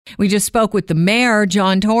We just spoke with the mayor,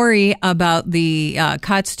 John Tory, about the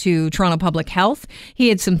cuts to Toronto Public Health. He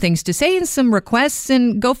had some things to say and some requests,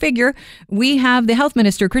 and go figure, we have the health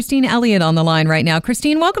minister, Christine Elliott, on the line right now.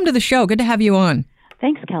 Christine, welcome to the show. Good to have you on.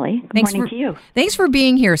 Thanks, Kelly. Good morning to you. Thanks for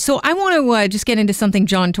being here. So I want to just get into something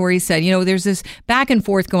John Tory said. You know, there's this back and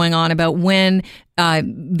forth going on about when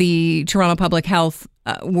the Toronto Public Health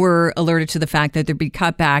were alerted to the fact that there'd be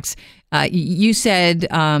cutbacks. You said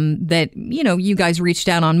that, you know, you guys reached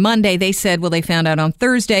out on Monday. They said, well, they found out on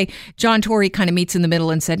Thursday. John Tory kind of meets in the middle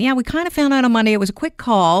and said, yeah, we kind of found out on Monday. It was a quick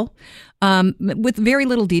call with very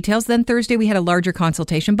little details. Then Thursday, we had a larger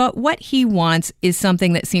consultation. But what he wants is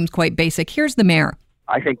something that seems quite basic. Here's the mayor.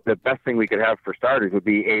 I think the best thing we could have for starters would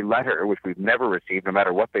be a letter, which we've never received, no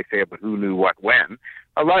matter what they say about who knew what when,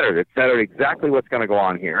 a letter that set out exactly what's going to go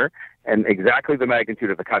on here and exactly the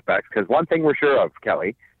magnitude of the cutbacks. Because one thing we're sure of,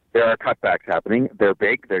 Kelly, there are cutbacks happening. They're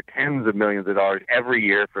big. They're tens of millions of dollars every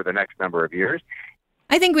year for the next number of years.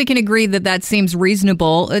 I think we can agree that that seems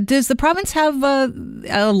reasonable. Does the province have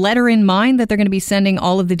a letter in mind that they're going to be sending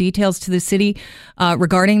all of the details to the city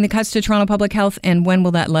regarding the cuts to Toronto Public Health? And when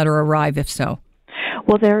will that letter arrive, if so?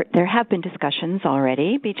 Well, there have been discussions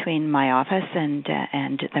already between my office and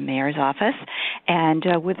the mayor's office, and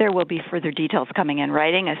there will be further details coming in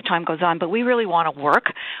writing as time goes on. But we really want to work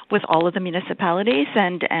with all of the municipalities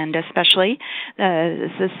and especially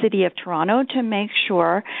the City of Toronto to make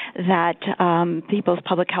sure that people's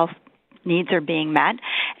public health needs are being met.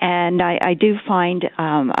 And I do find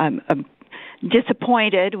I'm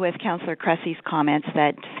disappointed with Councillor Cressy's comments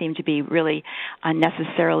that seem to be really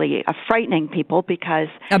unnecessarily frightening people because...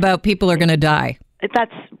 About people are going to die.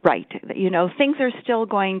 That's right. You know, things are still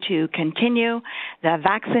going to continue. The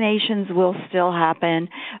vaccinations will still happen.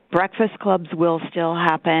 Breakfast clubs will still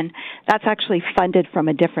happen. That's actually funded from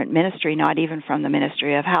a different ministry, not even from the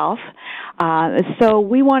Ministry of Health. So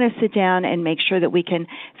we want to sit down and make sure that we can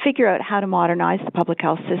figure out how to modernize the public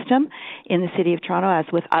health system in the City of Toronto, as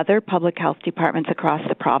with other public health departments across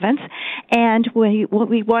the province. And we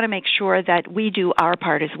want to make sure that we do our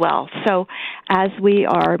part as well. So as we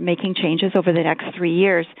are making changes over the next 3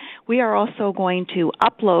 years, we are also going to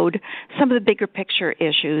upload some of the bigger picture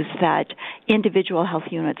issues that individual health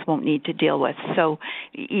units won't need to deal with. So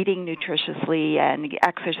eating nutritiously and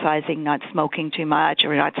exercising, not smoking too much,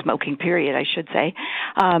 or not smoking, period, I should say,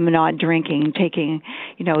 not drinking, taking,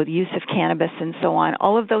 the use of cannabis and so on.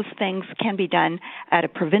 All of those things can be done at a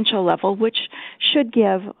provincial level, which should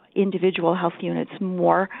give individual health units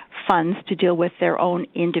more funds to deal with their own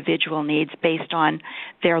individual needs based on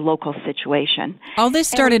their local situation. All this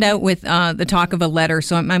started out with the talk of a letter,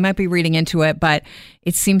 so I might be reading into it, but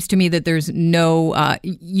it seems to me that there's no,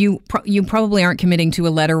 you probably aren't committing to a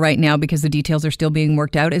letter right now because the details are still being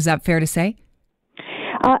worked out. Is that fair to say?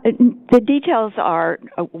 The details are,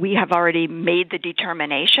 we have already made the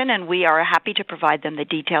determination, and we are happy to provide them the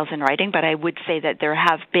details in writing, but I would say that there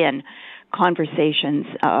have been conversations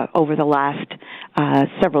over the last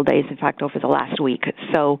several days, in fact, over the last week.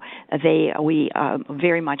 So we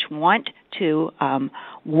very much want to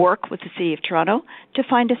work with the City of Toronto to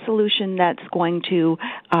find a solution that's going to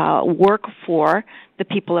work for the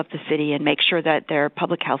people of the city and make sure that their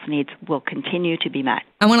public health needs will continue to be met.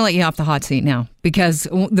 I want to let you off the hot seat now, because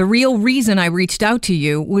the real reason I reached out to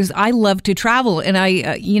you was I love to travel.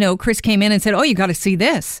 And Chris came in and said, oh, you got to see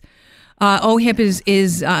this. OHIP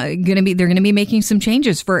is going to be, they're going to be making some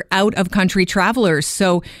changes for out of country travelers.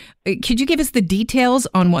 So could you give us the details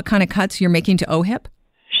on what kind of cuts you're making to OHIP?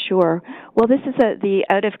 Sure. Well, this is the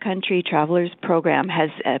out of country travelers program has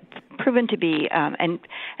proven to be an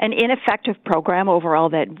ineffective program overall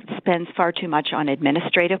that spends far too much on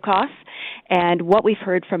administrative costs. And what we've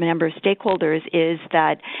heard from a number of stakeholders is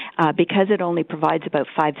that because it only provides about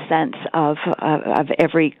 5 cents of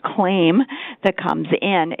every claim that comes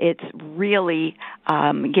in, it's really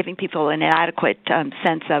giving people an inadequate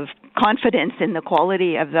sense of confidence in the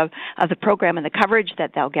quality of the program and the coverage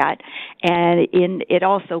that they'll get. And it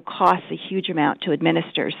also costs a huge amount to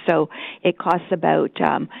administer. So it costs about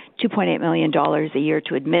 $2.8 million a year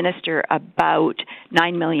to administer about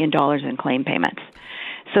 $9 million in claim payments.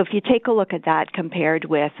 So if you take a look at that compared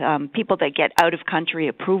with people that get out-of-country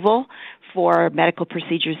approval for medical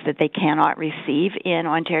procedures that they cannot receive in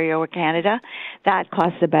Ontario or Canada, that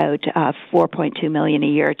costs about $4.2 million a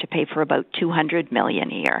year to pay for about $200 million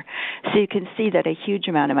a year. So you can see that a huge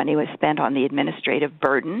amount of money was spent on the administrative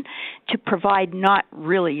burden to provide not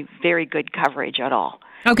really very good coverage at all.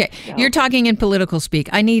 Okay, so you're talking in political speak.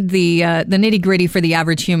 I need the nitty gritty for the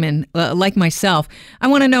average human like myself. I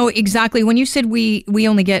want to know exactly, when you said we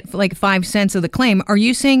only get like 5 cents of the claim. Are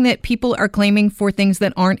you saying that people are claiming for things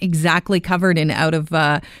that aren't exactly covered in out of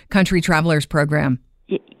country travelers program?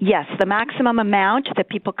 Yes, the maximum amount that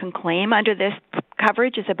people can claim under this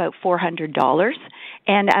coverage is about $400.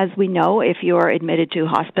 And as we know, if you're admitted to a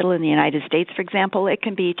hospital in the United States, for example, it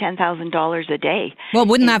can be $10,000 a day. Well,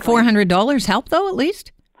 wouldn't that $400 help, though, at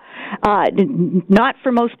least? Not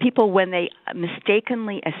for most people when they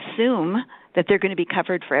mistakenly assume that they're going to be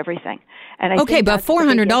covered for everything. And okay, but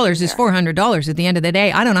 $400 is $400 at the end of the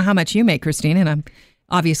day. I don't know how much you make, Christine, and I'm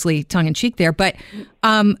obviously tongue-in-cheek there, but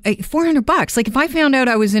 $400. Like if I found out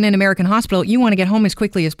I was in an American hospital, you want to get home as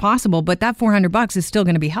quickly as possible, but that $400 is still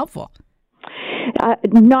going to be helpful.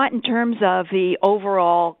 Not in terms of the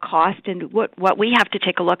overall cost, and what we have to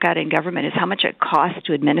take a look at in government is how much it costs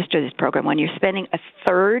to administer this program. When you're spending a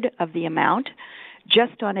third of the amount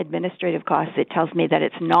just on administrative costs, it tells me that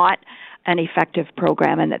it's not an effective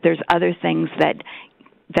program and that there's other things that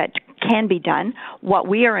can be done. What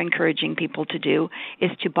we are encouraging people to do is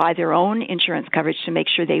to buy their own insurance coverage to make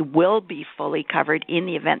sure they will be fully covered in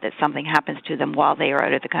the event that something happens to them while they are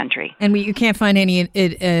out of the country. And you can't find any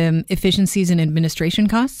efficiencies in administration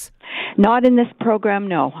costs? Not in this program,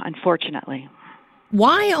 no, unfortunately.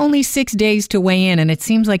 Why only 6 days to weigh in? And it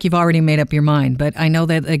seems like you've already made up your mind, but I know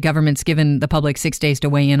that the government's given the public 6 days to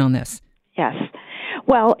weigh in on this. Yes.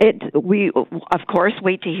 Well, we, of course,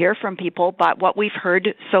 wait to hear from people, but what we've heard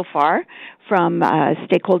so far from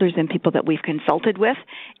stakeholders and people that we've consulted with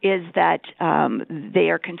is that they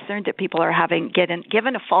are concerned that people are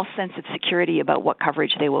given a false sense of security about what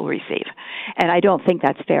coverage they will receive. And I don't think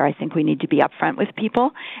that's fair. I think we need to be upfront with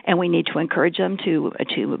people, and we need to encourage them to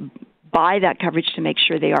buy that coverage to make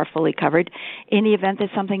sure they are fully covered in the event that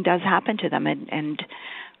something does happen to them. And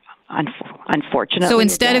unfortunately. So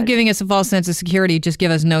instead of giving us a false sense of security, just give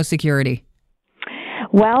us no security.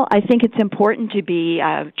 Well, I think it's important to be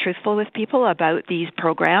truthful with people about these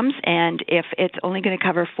programs, and if it's only going to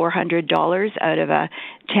cover $400 out of a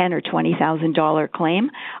 $10,000 or $20,000 claim,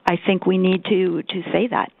 I think we need to say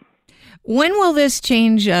that. When will this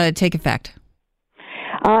change take effect?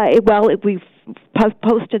 We've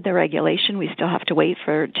posted the regulation. We still have to wait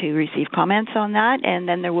to receive comments on that, and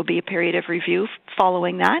then there will be a period of review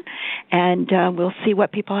following that, and we'll see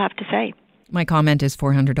what people have to say. My comment is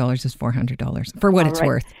 $400 is $400 for what it's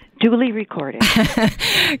worth. Duly recorded.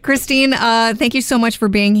 Christine, thank you so much for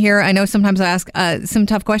being here. I know sometimes I ask some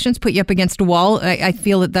tough questions, put you up against a wall. I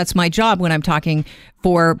feel that that's my job when I'm talking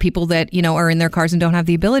for people that, are in their cars and don't have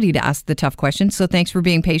the ability to ask the tough questions. So thanks for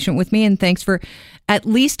being patient with me, and thanks for, at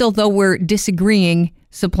least although we're disagreeing,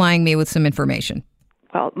 supplying me with some information.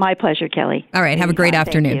 Well, my pleasure, Kelly. All right. Have a great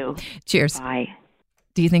afternoon. Thank you. Cheers. Bye.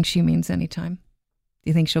 Do you think she means any time? Do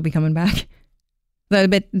you think she'll be coming back? Is that a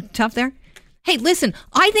bit tough there? Hey, listen,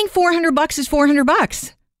 I think $400 is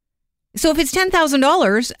 $400. So if it's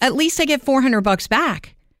 $10,000, at least I get $400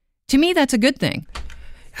 back. To me, that's a good thing.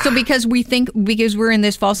 So because we're in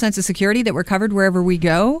this false sense of security that we're covered wherever we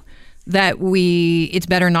go, that it's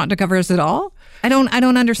better not to cover us at all. I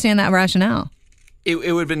don't understand that rationale. It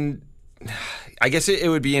would have been, I guess it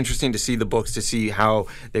would be interesting to see the books to see how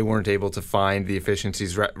they weren't able to find the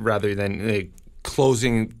efficiencies rather than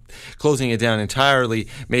closing it down entirely,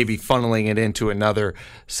 maybe funneling it into another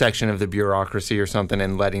section of the bureaucracy or something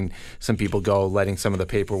and letting some people go, letting some of the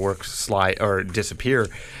paperwork slide or disappear.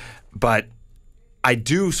 But I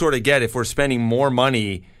do sort of get if we're spending more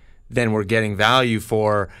money than we're getting value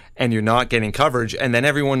for and you're not getting coverage, and then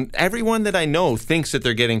everyone that I know thinks that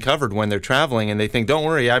they're getting covered when they're traveling, and they think, don't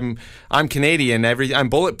worry, I'm Canadian, I'm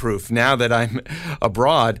bulletproof now that I'm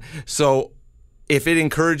abroad. So if it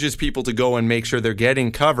encourages people to go and make sure they're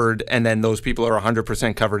getting covered, and then those people are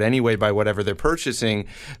 100% covered anyway by whatever they're purchasing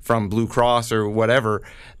from Blue Cross or whatever,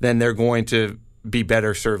 then they're going to be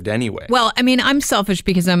better served anyway. Well, I mean, I'm selfish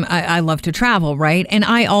because I love to travel, right? And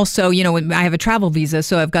I also, I have a travel visa,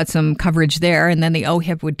 so I've got some coverage there, and then the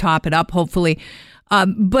OHIP would top it up, hopefully.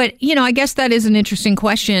 But, I guess that is an interesting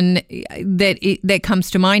question that comes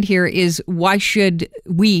to mind here is why should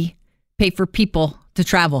we pay for people to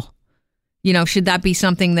travel? Should that be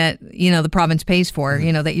something that, the province pays for,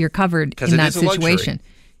 that you're covered in that situation?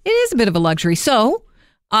 It is a bit of a luxury. So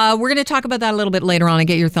we're going to talk about that a little bit later on and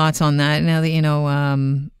get your thoughts on that now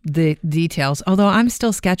that the details. Although I'm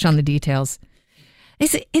still sketch on the details.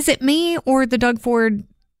 Is it me or the Doug Ford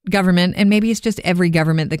government, and maybe it's just every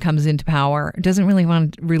government that comes into power, doesn't really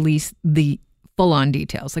want to release the full-on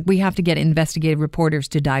details? Like we have to get investigative reporters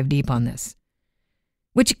to dive deep on this,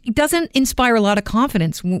 which doesn't inspire a lot of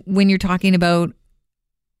confidence when you're talking about,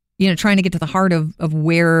 trying to get to the heart of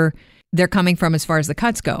where they're coming from as far as the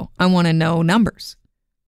cuts go. I want to know numbers.